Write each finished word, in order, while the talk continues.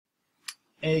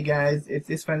Hey guys,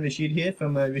 it's fan Rashid here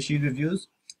from Rashid Reviews,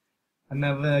 and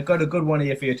I've got a good one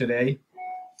here for you today.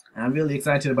 I'm really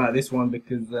excited about this one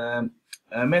because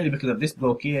mainly because of this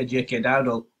bloke here, J.K.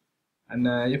 Dowdle,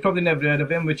 and you've probably never heard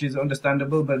of him, which is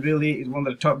understandable, but really he's one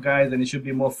of the top guys, and he should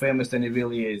be more famous than he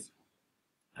really is.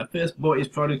 I first bought his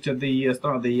product at the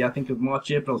start of the year, I think it was March,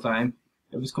 April time.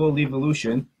 It was called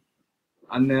Evolution,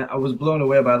 and I was blown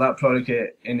away by that product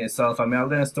in itself. I mean, I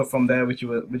learned stuff from there which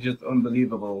is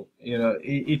unbelievable. You know,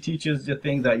 he teaches you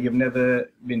things that you've never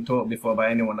been taught before by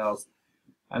anyone else.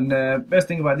 And best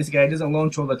thing about this guy, he doesn't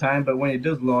launch all the time, but when he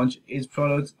does launch, his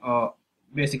products are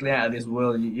basically out of this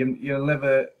world. You'll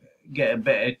never get a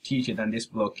better teacher than this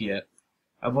bloke here.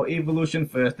 I bought Evolution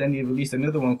first, then he released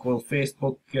another one called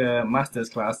Facebook Masters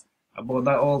Class. I bought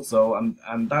that also,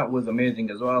 and that was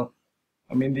amazing as well.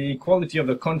 I mean, the quality of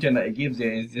the content that he gives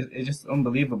you is just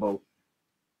unbelievable,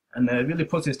 and really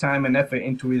puts his time and effort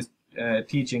into his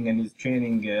teaching and his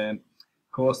training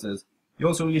courses. He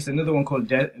also released another one called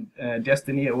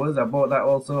Destiny. I bought that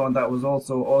also, and that was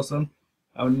also awesome.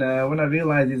 And when I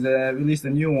realized he's released a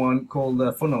new one called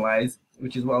Funnelize,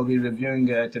 which is what I'll be reviewing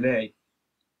today,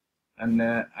 and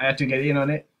I had to get in on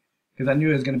it because I knew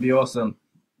it was going to be awesome.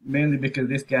 Mainly because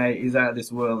this guy is out of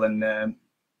this world, and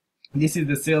this is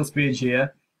the sales page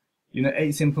here. You know,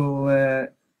 8 simple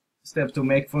steps to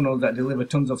make funnels that deliver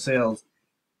tons of sales.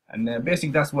 And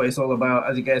basically that's what it's all about.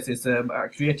 As you guess, it's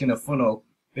about creating a funnel.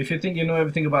 If you think you know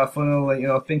everything about funnel, you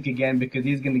know, think again, because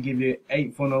he's going to give you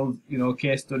 8 funnels, you know,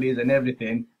 case studies and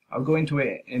everything. I'll go into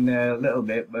it in a little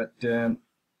bit, but to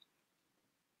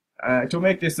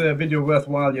make this video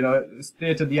worthwhile, you know,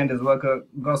 stay to the end as well, 'cause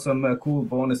I've got some cool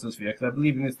bonuses for you, because I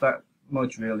believe in this that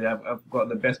much, really. I've got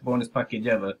the best bonus package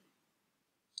ever.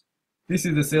 This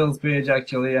is the sales page,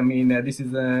 actually. I mean, this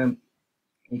is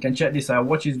you can check this out.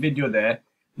 Watch his video there.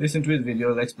 Listen to his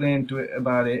videos. Explain to it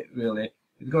about it. Really,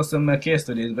 it's got some case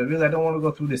studies, but really, I don't want to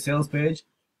go through the sales page.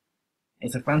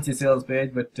 It's a fancy sales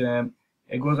page, but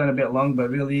it goes on a bit long. But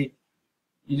really,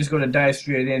 you just got to dive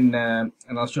straight in, and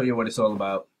I'll show you what it's all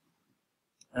about.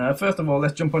 First of all,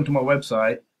 let's jump onto my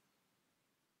website.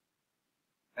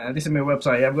 This is my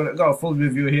website. I've got a full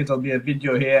review here. There'll be a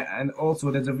video here, and also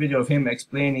there's a video of him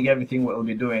explaining everything what he'll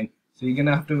be doing. So you're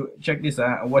gonna have to check this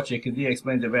out and watch it, because he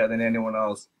explains it better than anyone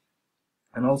else.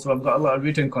 And also I've got a lot of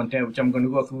written content, which I'm going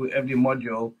to go through every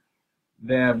module.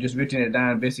 There I've just written it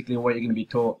down, basically what you're going to be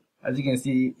taught. As you can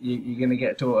see, you're going to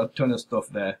get taught a ton of stuff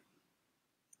there.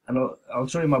 And I'll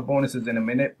show you my bonuses in a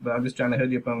minute, but I'm just trying to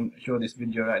hurry up and show this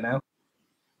video right now.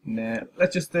 And,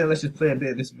 let's just play a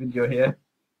bit of this video here.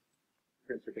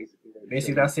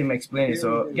 Basically that's him explaining.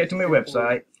 So get to my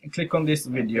website, click on this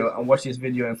video and watch this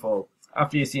video in full.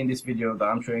 After you've seen this video that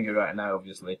I'm showing you right now,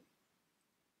 obviously.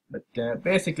 But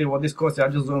basically what this course is, I'll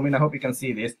just zoom in, I hope you can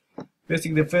see this.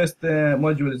 Basically the first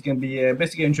module is going to be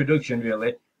basically an introduction,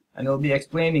 really. And it'll be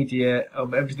explaining to you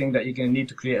of everything that you're going to need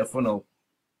to create a funnel.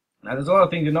 Now there's a lot of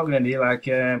things you're not going to need,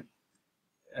 like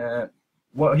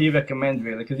what he recommends,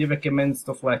 really. Because he recommends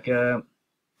stuff like,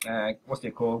 what's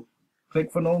it called?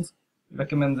 ClickFunnels.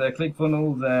 Recommends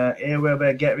ClickFunnels,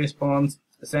 Aweber, GetResponse,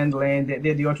 SendLane.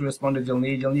 They're the autoresponders you'll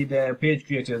need. You'll need page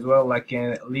creator as well, like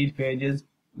lead pages,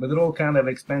 but they're all kind of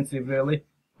expensive, really,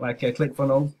 like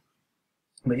ClickFunnels.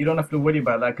 But you don't have to worry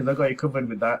about that, because I got you covered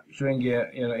with that, showing you,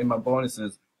 you know, in my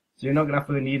bonuses. So you're not gonna have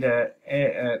to need a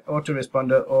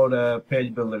autoresponder or a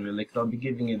page builder, really, because I'll be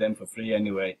giving you them for free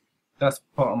anyway. That's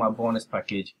part of my bonus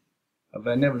package. I've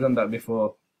never done that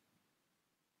before.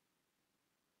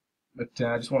 But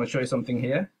I just want to show you something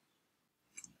here.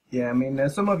 Yeah, I mean,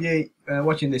 some of you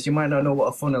watching this, you might not know what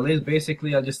a funnel is.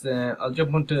 Basically, I'll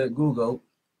jump onto Google.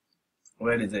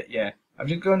 Where is it? Yeah, I've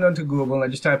just gone onto Google and I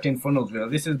just typed in funnels.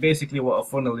 Really, this is basically what a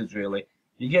funnel is. Really,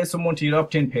 you get someone to your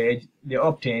opt-in page, they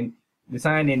opt in, they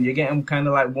sign in, you get them kind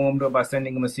of like warmed up by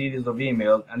sending them a series of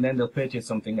emails, and then they'll purchase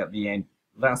something at the end.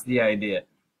 That's the idea.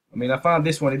 I mean, I found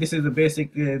this one. This is the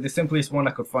basic, the simplest one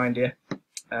I could find here.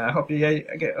 I hope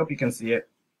you can see it.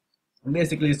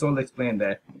 Basically, it's all explained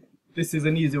there. This is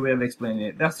an easy way of explaining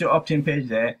it. That's your opt-in page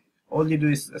there. All you do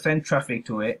is send traffic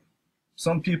to it.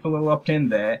 Some people will opt in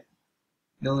there.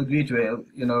 They'll agree to it,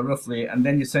 you know, roughly, and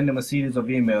then you send them a series of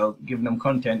emails, giving them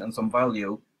content and some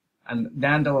value, and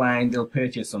down the line they'll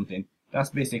purchase something. That's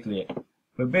basically it.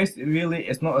 But basically, really,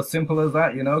 it's not as simple as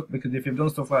that, you know, because if you've done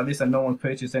stuff like this and no one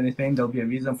purchased anything, there'll be a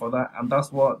reason for that, and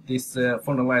that's what this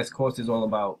Funnelize course is all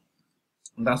about.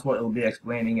 And that's what it'll be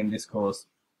explaining in this course.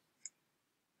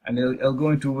 And it'll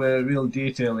go into real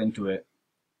detail into it.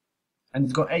 And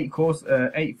it's got 8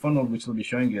 funnels, which will be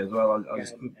showing you as well. I'll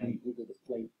just quickly,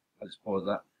 I'll just pause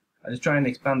that. I'll just try and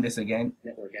expand this again.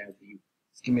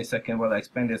 Just give me a second while I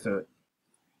expand this. So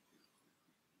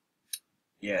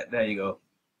Yeah, there you go.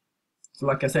 So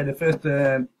like I said, the first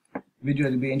video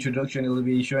will be introduction. It'll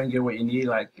be showing you what you need,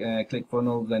 like click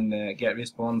funnels and get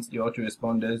response, the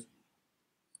autoresponders.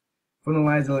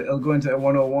 Funnelize, it'll go into a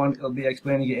 101. It'll be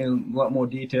explaining it in a lot more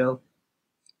detail.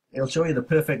 It'll show you the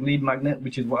perfect lead magnet,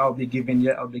 which is what I'll be giving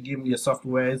you. I'll be giving you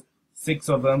softwares, 6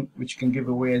 of them, which you can give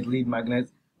away as lead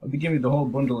magnets. I'll be giving you the whole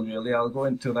bundle really. I'll go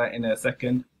into that in a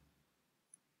second.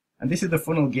 And this is the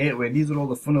funnel gateway. These are all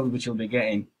the funnels which you'll be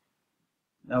getting.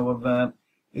 Now,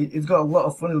 it's got a lot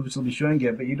of funnels which will be showing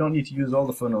you, but you don't need to use all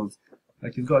the funnels.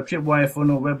 Like it's got a tripwire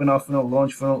funnel, webinar funnel,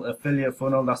 launch funnel, affiliate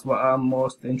funnel. That's what I'm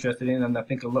most interested in, and I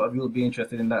think a lot of you will be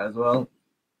interested in that as well.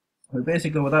 But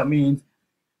basically what that means,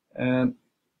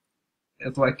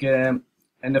 it's like an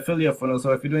affiliate funnel.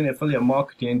 So if you're doing affiliate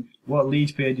marketing, what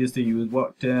lead pages to use,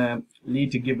 what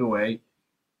lead to give away,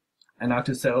 and how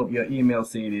to set up your email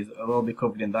series will all be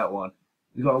covered in that one.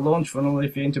 You've got a launch funnel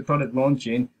if you're into product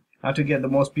launching, how to get the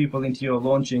most people into your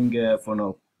launching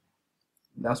funnel.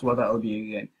 That's what that'll be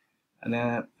again. And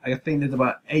I think there's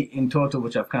about 8 in total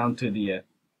which I've counted here.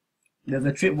 There's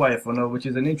a tripwire funnel, which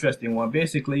is an interesting one.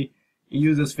 Basically, he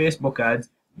uses Facebook ads,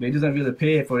 but he doesn't really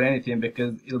pay for anything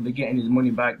because he'll be getting his money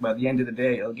back. By the end of the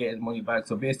day, he'll get his money back.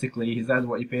 So basically, his ads,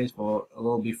 what he pays for, will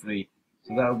all be free.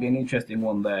 So that'll be an interesting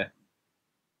one there.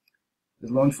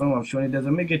 The launch funnel I'm showing you. There's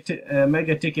a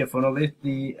mega ticket funnel. It's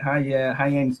the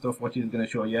high-end stuff, what he's going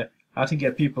to show you. How to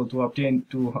get people to obtain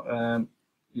to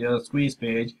your squeeze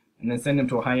page and then send them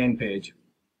to a high-end page.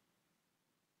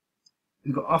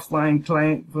 You've got offline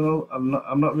client funnel.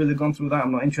 I'm not really gone through that.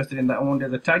 I'm not interested in that one.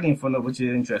 There's a tagging funnel, which is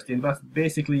interesting. That's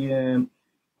basically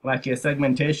like a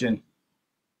segmentation.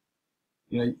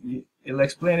 You know, it'll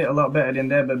explain it a lot better than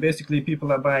there. But basically, people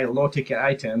that buy low-ticket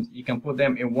items, you can put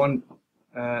them in one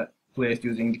place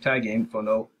using tagging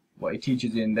funnel, what it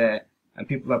teaches in there. And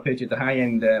people that purchase the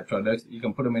high-end products, you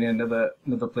can put them in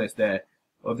another place there.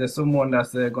 Or if there's someone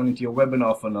that's gone into your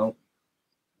webinar funnel,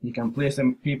 you can place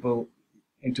some people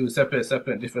into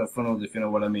separate different funnels, if you know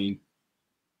what I mean.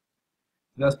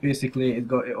 That's basically, it's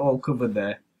got it all covered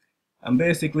there. And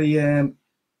basically,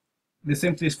 the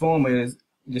simplest form is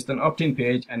just an opt-in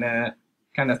page and a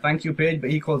kind of thank you page,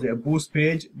 but he calls it a boost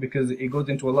page because it goes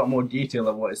into a lot more detail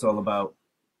of what it's all about.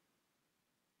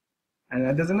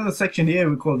 And there's another section here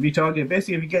we call retargeting.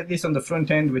 Basically, if you get this on the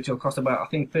front end, which will cost about, I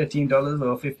think, $13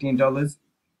 or $15.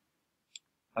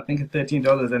 I think it's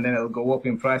 $13, and then it'll go up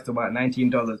in price to about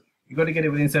 $19. You've got to get it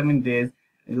within 7 days,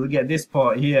 and you'll get this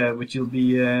part here, which will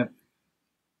be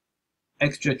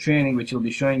extra training, which will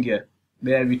be showing you.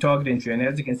 There, retargeting training.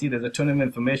 As you can see, there's a ton of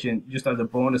information just as a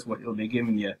bonus what it'll be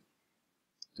giving you.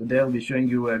 So they'll be showing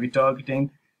you retargeting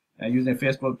using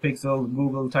Facebook Pixel,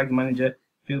 Google Tag Manager,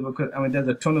 Facebook. I mean, there's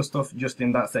a ton of stuff just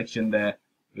in that section there,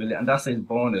 really, and that's his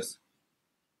bonus.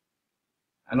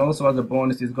 And also as a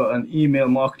bonus, he's got an email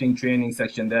marketing training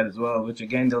section there as well, which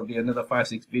again, there'll be another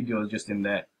 5-6 videos just in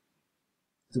there.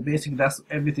 So basically, that's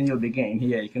everything you'll be getting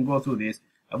here. You can go through this.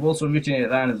 I've also written it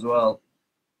down as well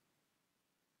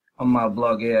on my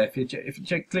blog here. If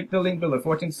you click the link below, if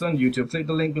you're watching this on YouTube, click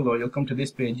the link below, you'll come to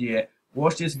this page here.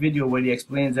 Watch this video where he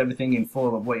explains everything in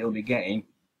full of what you'll be getting.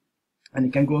 And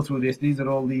you can go through this. These are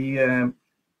all the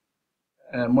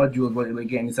modules, what you'll be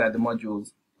getting inside the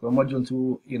modules. So module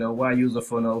 2, you know, why use a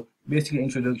funnel, basically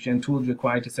introduction, tools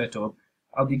required to set up.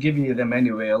 I'll be giving you them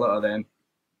anyway, a lot of them.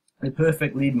 The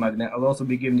perfect lead magnet, I'll also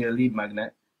be giving you a lead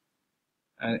magnet.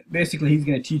 And basically he's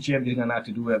going to teach you everything on how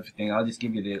to do everything. I'll just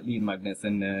give you the lead magnets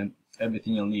and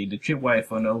everything you'll need. The tripwire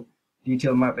funnel,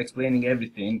 detail map explaining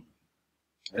everything.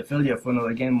 Affiliate funnel,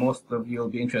 again, most of you will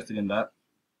be interested in that.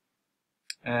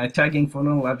 Tagging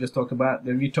funnel, I've just talked about.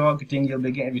 The retargeting, you'll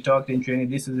be getting retargeting training.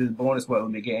 This is his bonus what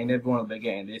we'll be getting. Everyone will be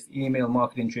getting this. Email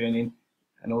marketing training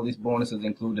and all these bonuses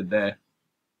included there.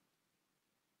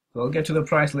 So I'll get to the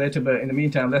price later, but in the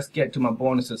meantime, let's get to my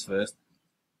bonuses first.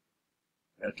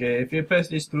 Okay, if you press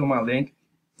this through my link,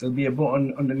 there'll be a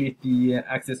button underneath the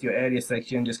access your area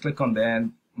section. Just click on there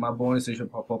and my bonuses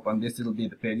should pop up, and this will be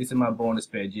the page. This is my bonus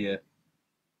page here.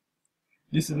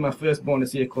 This is my first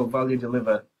bonus here called Value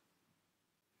Deliver.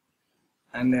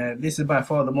 And this is by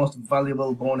far the most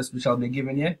valuable bonus which I'll be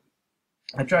giving you.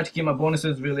 I try to keep my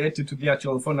bonuses related to the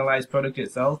actual Funnelize product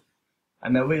itself.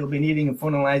 And what you'll be needing in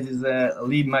Funnelize is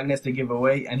lead magnets to give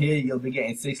away. And here you'll be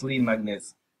getting 6 lead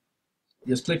magnets.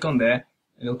 Just click on there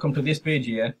and you'll come to this page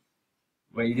here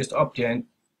where you just opt in.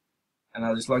 And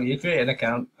I'll just log you, create an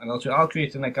account, and I'll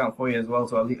create an account for you as well.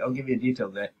 So I'll give you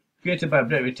details there. Created by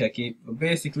Brett Techie. But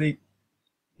basically,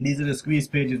 these are the squeeze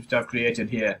pages which I've created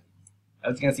here.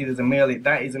 As you can see, there's a mail.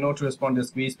 That is an autoresponder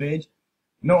squeeze page.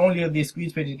 Not only are these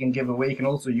squeeze pages you can give away, you can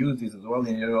also use these as well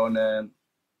in your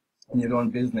own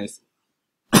business.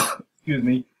 excuse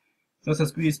me. So it's a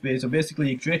squeeze page. So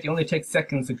basically you create, it only takes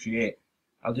seconds to create.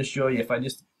 I'll just show you. If I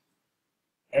just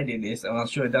edit this, and I'll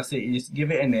show you, that's it. You just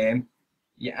give it a name,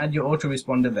 you add your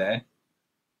autoresponder there,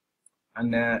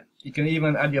 and you can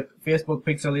even add your Facebook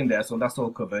pixel in there, so that's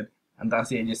all covered. And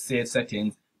that's it. You just save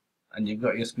settings, and you've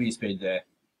got your squeeze page there.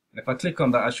 And if I click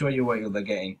on that, I'll show you what you'll be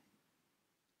getting.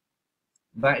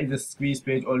 That is the squeeze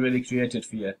page already created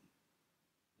for you.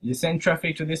 You send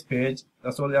traffic to this page.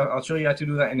 That's all. I'll show you how to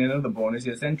do that in another bonus.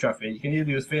 You send traffic. You can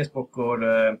either use Facebook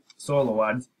or solo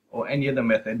ads or any other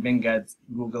method, Bing ads,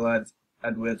 Google ads,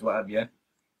 AdWords, what have you.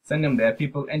 Send them there.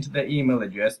 People enter their email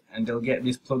address and they'll get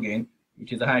this plugin,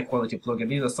 which is a high quality plugin.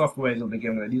 These are software you'll be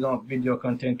given away. These aren't video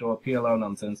content or PLR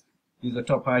nonsense. These are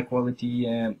top high quality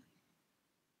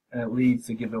leads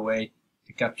to give away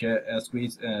to capture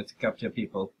to capture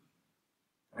people.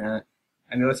 And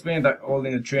you'll explain that all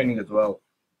in the training as well.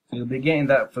 So you'll be getting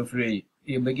that for free.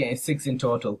 You'll be getting 6 in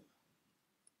total.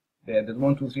 There's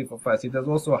 1, 2, 3, 4, 5. See, there's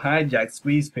also a hijack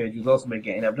squeeze page you'll also be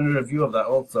getting. I've done a review of that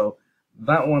also.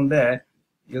 That one there,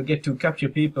 you'll get to capture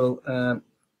people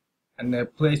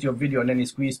and place your video on any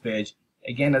squeeze page.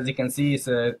 Again, as you can see, it's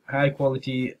a high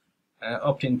quality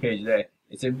opt-in page there.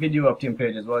 It's a video opt-in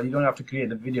page as well. You don't have to create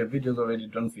the video. Video's already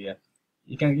done for you.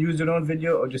 You can use your own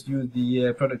video or just use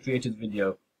the product creator's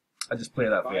video. I'll just play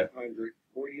that for you.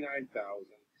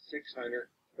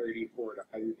 549,634.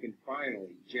 You can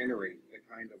finally generate the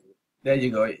kind of... There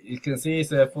you go. You can see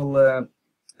it's a full,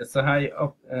 it's a high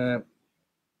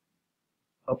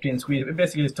opt-in squeeze.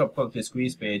 Basically, it's top quality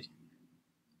squeeze page.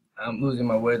 I'm losing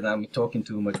my words now. I'm talking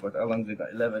too much. But how long has it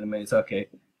got? 11 minutes. Okay.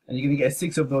 And you're going to get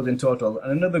 6 of those in total.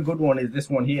 And another good one is this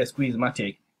one here,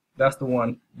 Squeezematic. That's the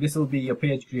one. This will be your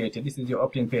page creator. This is your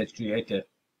opt-in page creator.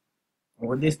 And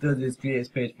what this does is creates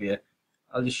page for you.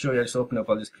 I'll just show you. I'll just open up.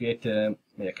 I'll just create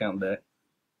my account there.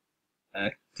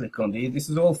 Click on these. This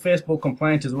is all Facebook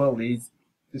compliant as well. These.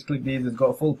 Just click these. It's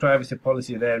got a full privacy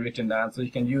policy there written down, so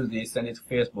you can use these, send it to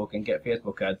Facebook, and get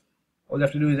Facebook ads. All you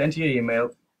have to do is enter your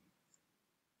email.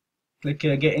 Click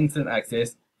get instant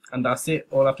access, and that's it.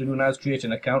 All I have to do now is create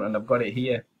an account, and I've got it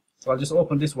here. So I'll just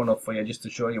open this one up for you just to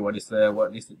show you what this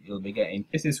you'll be getting.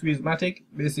 This is Squeezematic.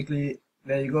 Basically,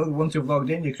 there you go. Once you've logged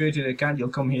in, you created an account, you'll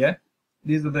come here.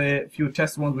 These are the few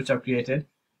test ones which I've created.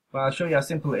 But I'll show you how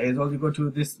simple it is. All you go to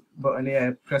this button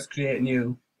here, press Create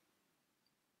New,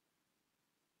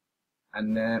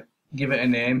 and give it a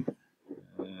name.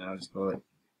 I'll just call it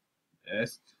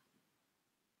Test.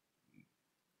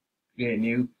 Create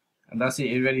New, and that's it.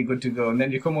 You're ready, good to go. And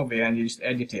then you come over here and you just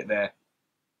edit it there.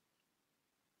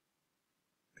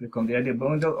 Click on the edit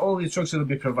button. All the instructions will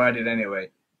be provided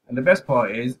anyway. And the best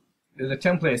part is there's a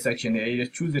template section here. You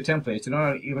just choose the template. You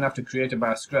don't even have to create it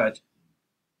by scratch.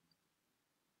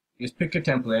 You just pick a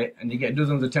template and you get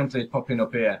dozens of templates popping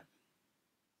up here.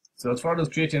 So as far as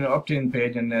creating an opt-in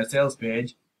page and a sales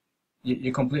page,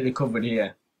 you're completely covered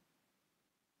here.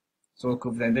 So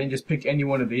covered, and then just pick any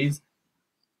one of these.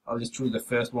 I'll just choose the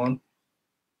first one.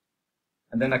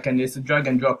 And then it's a drag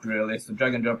and drop really. It's a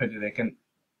drag and drop editor. I can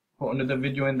put another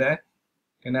video in there.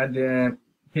 Can add the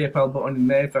PayPal button in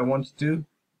there if I wanted to.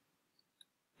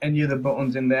 Any other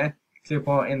buttons in there. Clip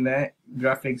art in there.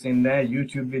 Graphics in there.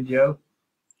 YouTube video.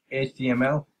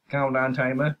 HTML. Countdown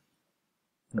timer.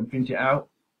 And print it out.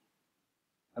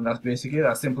 And that's basically it.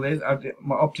 As simple as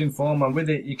my opt-in form, and with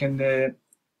it you can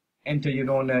enter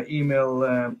your own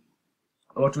email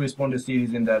autoresponder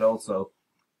series in there also.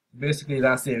 Basically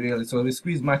that's it really. So with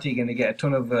Squeezematic you're going to get a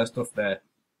ton of stuff there.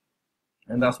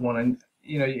 And that's one. And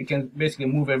you know, you can basically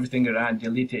move everything around,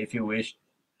 delete it if you wish,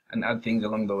 and add things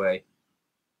along the way.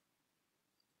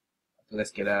 So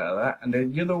let's get out of that. And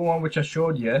the other one which I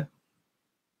showed you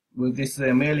with this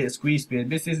mail squeeze page,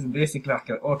 this is basically like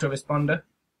an autoresponder.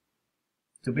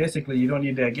 So basically you don't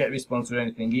need a get response or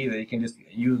anything either. You can just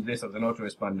use this as an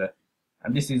autoresponder.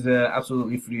 And this is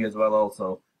absolutely free as well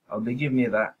also. I'll be giving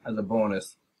you that as a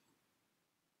bonus.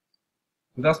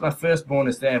 So that's my first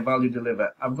bonus there, value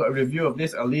deliver. I've got a review of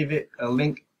this. I'll leave it, a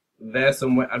link there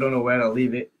somewhere. I don't know where I'll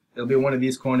leave it. It'll be one of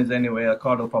these corners anyway. A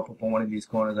card will pop up on one of these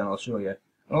corners and I'll show you.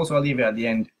 And also I'll leave it at the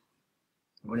end.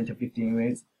 Going into 15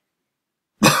 minutes.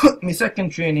 My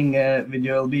second training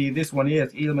video will be this one here.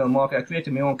 It's email marketing. I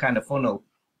created my own kind of funnel.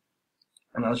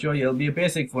 And I'll show you. It'll be a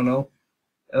basic funnel.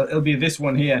 It'll be this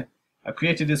one here. I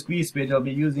created a squeeze page. I'll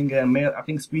be using a mail, I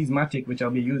think Squeezematic, which I'll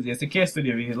be using. It's a case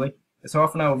study really. It's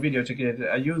half an hour video to create it.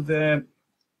 I use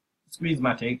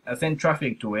Squeezematic. I send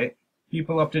traffic to it.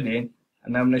 People opted in,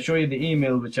 and I'm going to show you the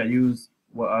email which I use.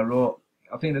 What I wrote.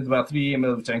 I think there's about 3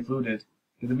 emails which I included.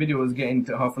 The video was getting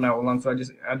to half an hour long, so I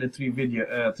just added 3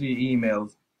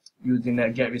 emails using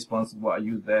that get response. What I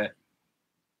used there.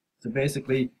 So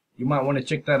basically, You might want to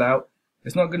check that out.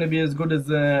 It's not going to be as good as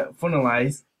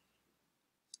Funnelize,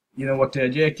 you know, what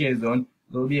JK has done.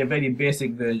 It'll be a very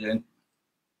basic version.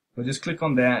 So just click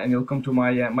on there and you'll come to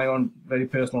my my own very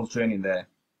personal training there.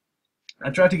 I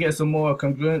tried to get some more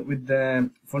congruent with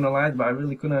Funnelize, but I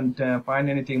really couldn't find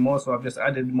anything more, so I've just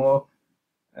added more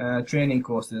training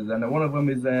courses. And one of them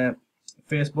is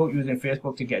Facebook, using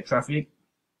Facebook to get traffic.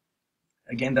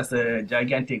 Again, that's a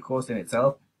gigantic course in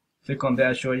itself. Click on there,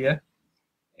 I'll show you.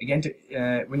 Again,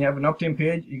 when you have an opt-in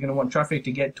page, you're going to want traffic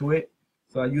to get to it.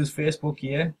 So I use Facebook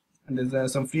here, and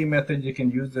there's some free methods you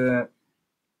can use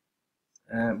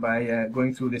by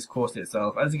going through this course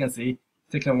itself. As you can see,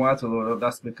 it's taking a while to load up.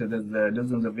 That's because there's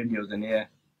dozens of videos in here.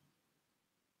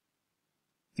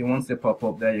 See, once they pop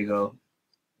up, there you go.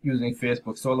 Using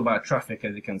Facebook, it's all about traffic,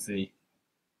 as you can see.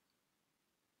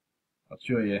 I'll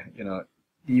show you, you know,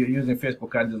 you're using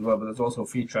Facebook ads as well, but there's also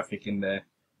free traffic in there.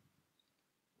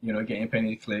 You know, getting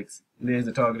penny clicks,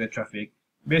 laser targeted traffic.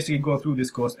 Basically go through this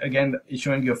course. Again, it's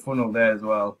showing you a funnel there as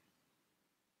well.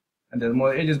 And there's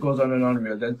more, it just goes on and on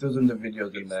real. There's dozens of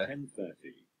videos in there. 10:30.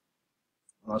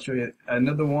 I'll show you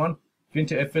another one. If you're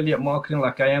into affiliate marketing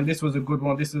like I am, this was a good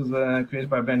one. This was created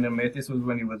by Brendan Mate. This was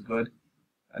when he was good.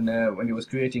 And when he was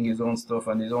creating his own stuff,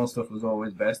 and his own stuff was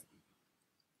always best.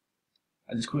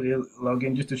 I just quickly log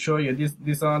in just to show you.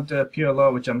 These aren't pure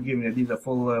law which I'm giving you. These are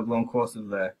full blown courses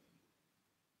there.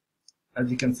 As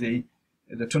you can see,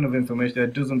 there's a ton of information. There are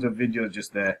dozens of videos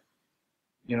just there.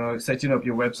 You know, setting up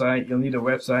your website. You'll need a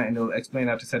website, and it'll explain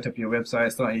how to set up your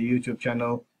website, start your YouTube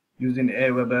channel, using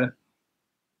Aweber.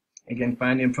 Again,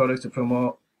 finding products to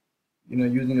promote. You know,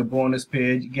 using a bonus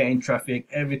page, getting traffic.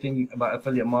 Everything about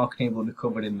affiliate marketing will be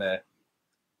covered in there.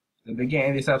 You'll be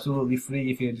getting this absolutely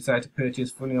free if you decide to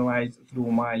purchase Funnelize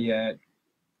through my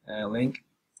link.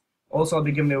 Also, I'll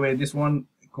be giving away this one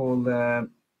called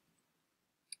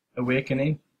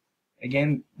Awakening.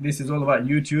 Again, this is all about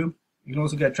YouTube. You can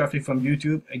also get traffic from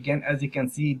YouTube. Again, as you can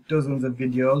see, dozens of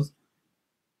videos.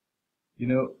 You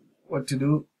know what to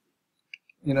do.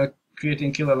 You know,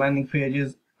 creating killer landing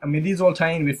pages. I mean, these all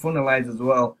tie in with Funnelize as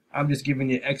well. I'm just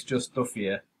giving you extra stuff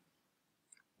here,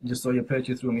 just so you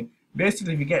purchase through me.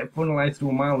 Basically, if you get Funnelize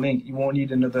through my link, you won't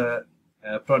need another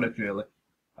product really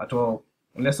at all.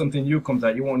 Unless something new comes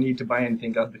out, you won't need to buy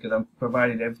anything else because I'm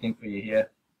providing everything for you here.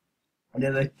 And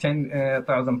there's a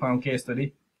 £10,000 case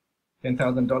study,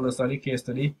 $10,000 case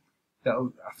study. I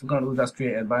forgot who that's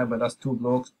created by, but that's two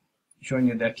blokes showing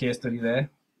you their case study there.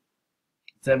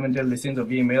 7 deadly sins of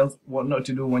emails. What not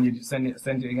to do when you're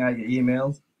sending out your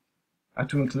emails. I have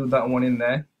to include that one in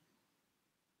there.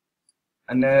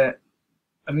 And I've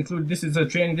included, this is a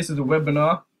training, this is a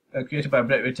webinar created by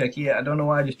Brett Tech here. I don't know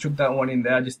why I just chucked that one in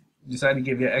there. I just decided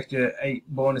to give you extra 8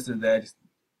 bonuses there. Just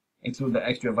include the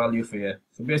extra value for you.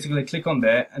 So basically click on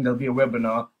there and there'll be a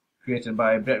webinar created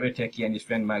by Brett Tech and his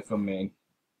friend Mike from Maine.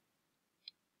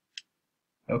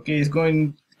 Okay, it's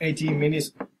going 18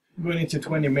 minutes. Going into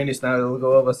 20 minutes now, it'll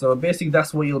go over. So basically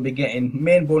that's what you'll be getting.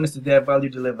 Main bonus is their value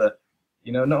deliver.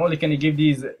 You know, not only can you give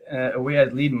these away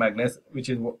as lead magnets, which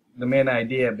is the main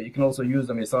idea, but you can also use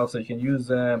them yourself. So you can use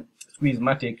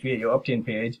Squeezematic, create your opt-in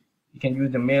page. You can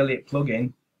use the Mail It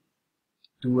plugin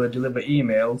to deliver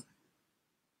emails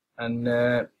and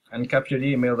capture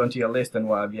emails onto your list and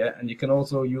what have you. And you can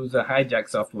also use hijack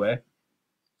software,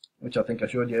 which I think I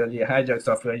showed you earlier. Hijack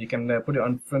software, you can put it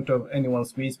on front of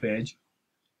anyone's Squeeze page.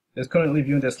 There's currently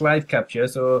viewing the slide capture.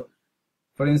 So,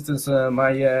 for instance,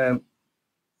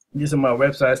 using my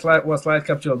website, what slide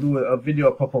capture will do, a video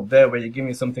will pop up there where you're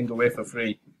giving something away for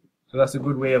free. So that's a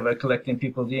good way of collecting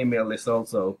people's email lists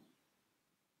also.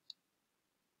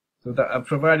 So that I've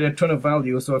provided a ton of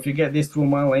value. So if you get this through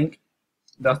my link,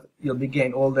 that you'll be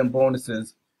getting all them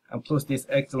bonuses, and plus this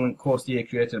excellent course here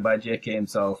created by JK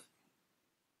himself.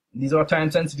 These are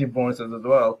time-sensitive bonuses as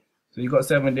well. So you've got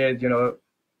 7 days, you know,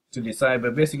 to decide,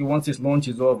 but basically once this launch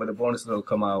is over, the bonuses will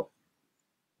come out.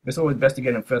 It's always best to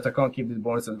get them first. I can't keep these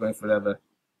bonuses going forever.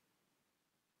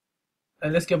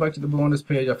 And let's get back to the bonus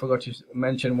page. I forgot to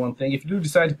mention one thing. If you do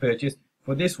decide to purchase,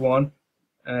 for this one,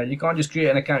 you can't just create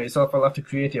an account yourself. I'll have to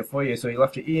create it for you, so you'll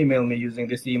have to email me using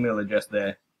this email address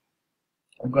there.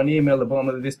 I've got an email at the bottom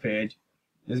of this page.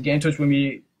 Just get in touch with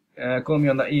me, call me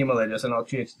on that email address, and I'll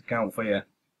create an account for you.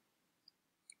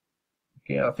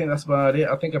 Okay, I think that's about it.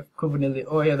 I think I've covered nearly.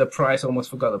 Oh yeah, the price. I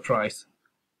almost forgot the price.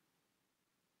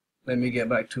 Let me get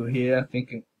back to here.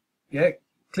 Thinking, yeah,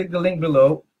 click the link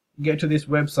below, get to this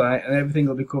website, and everything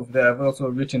will be covered there. I've also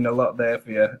written a lot there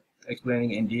for you,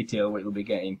 explaining in detail what you'll be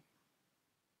getting.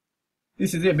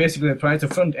 This is it, basically the price. The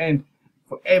front end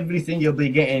for everything you'll be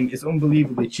getting is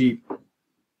unbelievably cheap.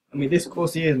 I mean, this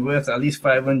course here is worth at least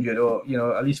 500 or, you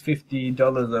know, at least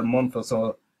 $50 a month or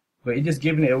so. But you're just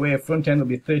giving it away. Front end will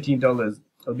be $13.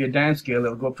 It'll be a downscale.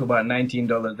 It'll go up to about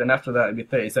 $19. Then after that, it'll be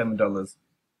 $37.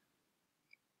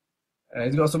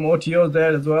 It's got some OTOs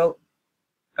there as well.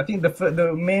 I think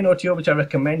the main OTO which I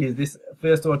recommend is this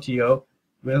first OTO,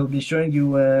 where it'll be showing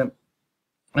you.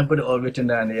 I put it all written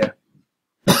down here.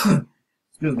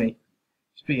 Excuse me.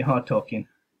 It's pretty hard talking.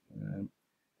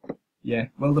 Yeah,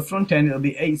 well, the front end, it'll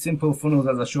be 8 simple funnels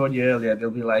as I showed you earlier. They'll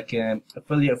be like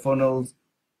affiliate funnels,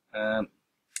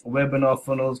 webinar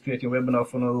funnels, creating webinar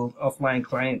funnels, offline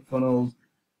client funnels,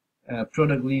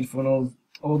 product lead funnels.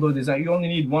 Although you only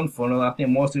need one funnel, I think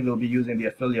most of you will be using the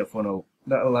affiliate funnel.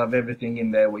 That'll have everything in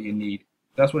there what you need.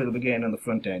 That's what it'll be getting on the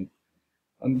front end.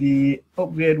 On the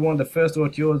upgrade one, the first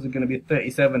OTOs are going to be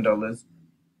 $37.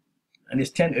 And it's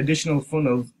 10 additional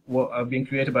funnels what have been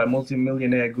created by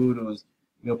multi-millionaire gurus.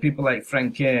 You know, people like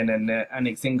Frank Kern and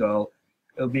Anik Singhal.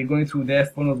 It'll be going through their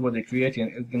funnels, what they're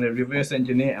creating. It's going to reverse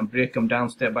engineer and break them down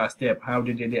step by step, how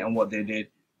they did it and what they did,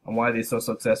 and why they're so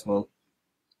successful.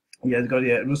 Yeah, it's got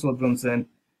Russell Brunson,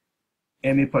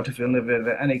 Amy Potterfield,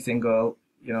 Anik Singhal,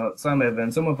 you know, Sam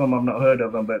Evans. Some of them I've not heard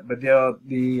of them, but they are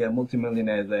the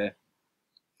multimillionaires there.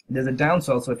 There's a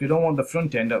downsell, so if you don't want the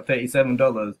front end at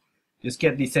 $37, just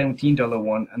get the $17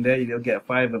 one, and there you'll get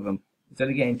 5 of them. Instead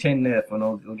of getting 10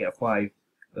 funnels, you'll get 5.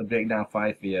 They'll break down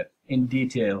 5 for you in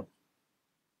detail.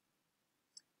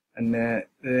 And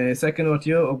the second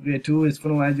OTO, upgrade 2, is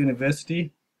Funnelize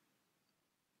University.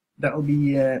 That'll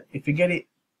be, if you get it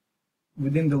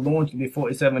within the launch, it'll be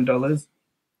 $47.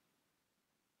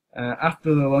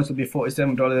 After the launch, it'll be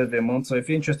 $47 every month. So if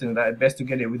you're interested in that, it's best to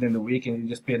get it within the week, and you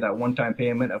just pay that one-time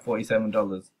payment of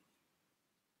 $47.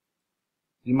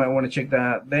 You might want to check that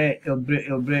out. There,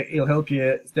 it'll help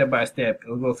you step by step.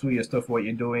 It'll go through your stuff, what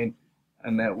you're doing,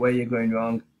 and where you're going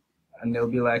wrong. And it'll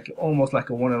be like almost like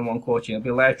a one-on-one coaching. It'll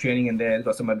be live training in there. It's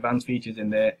got some advanced features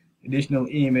in there. Additional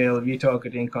email,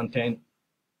 retargeting content.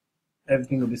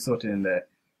 Everything will be sorted in there.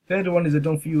 Third one is a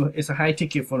done for you. It's a high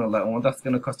ticket funnel, that one. That's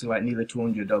going to cost you like nearly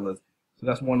 $200. So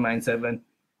that's $197.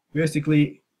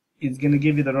 Basically, it's going to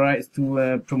give you the rights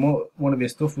to promote one of your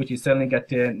stuff, which is selling at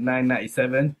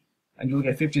 $997. And you'll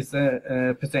get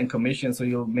 50% commission, so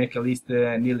you'll make at least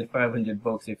nearly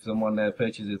 $500 if someone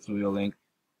purchases through your link.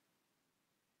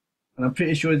 And I'm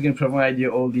pretty sure it's going to provide you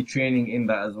all the training in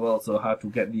that as well, so how to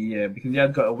get the, because you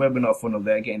have got a webinar funnel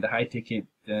there, getting the high ticket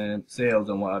sales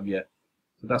and what have you.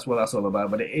 So that's what that's all about,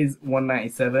 but it is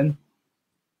 $197.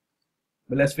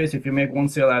 But let's face it, if you make one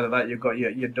sale out of that,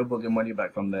 you double your money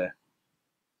back from there.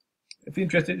 If you're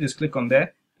interested, just click on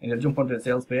there, and you'll jump onto the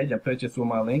sales page and purchase through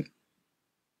my link.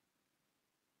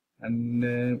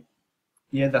 And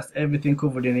yeah, that's everything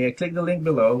covered in here. Click the link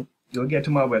below, you'll get to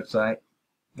my website.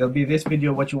 There'll be this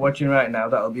video, what you're watching right now,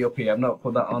 that'll be up here. I've not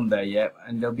put that on there yet.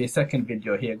 And there'll be a second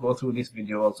video here. Go through this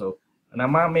video also. And I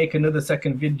might make another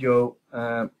second video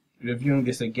reviewing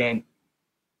this again,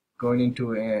 going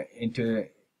into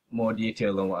more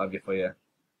detail and what have you for you.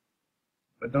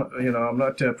 But don't, you know, I'm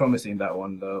not promising that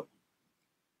one though.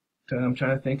 So I'm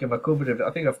trying to think if I covered it.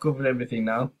 I think I've covered everything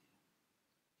now.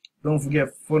 Don't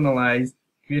forget Funnelize,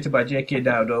 created by J.K.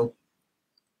 Dowdle.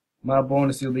 My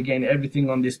bonus, you'll be getting everything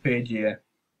on this page here.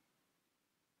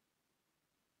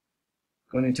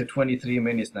 Going into 23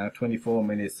 minutes now, 24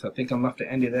 minutes. I think I'm going to have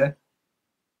to end it there.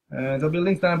 There'll be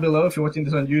links down below if you're watching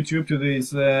this on YouTube to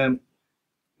this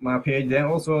my page there.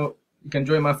 Also, you can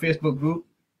join my Facebook group.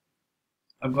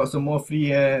 I've got some more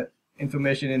free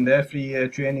information in there, free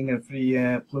training and free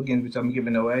plugins which I'm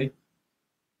giving away.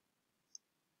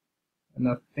 And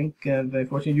I think if you're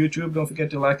watching YouTube, don't forget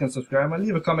to like and subscribe and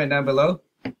leave a comment down below.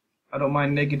 I don't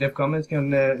mind negative comments. You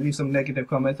can leave some negative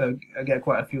comments. I get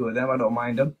quite a few of them. I don't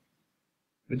mind them.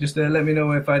 But just let me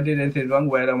know if I did anything wrong,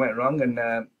 where I went wrong,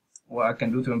 and what I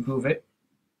can do to improve it.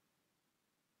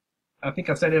 I think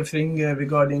I've said everything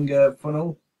regarding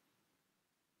funnel.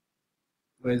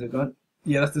 Where is it gone?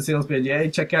 Yeah, that's the sales page. Yeah,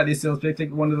 check out this sales page.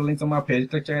 Click one of the links on my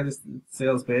page. Check out this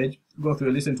sales page. Go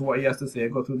through, listen to what he has to say.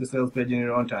 Go through the sales page in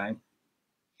your own time.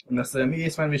 And that's me,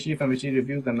 it's Fan Rashid from Rashid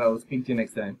Reviews, and I'll speak to you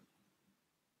next time.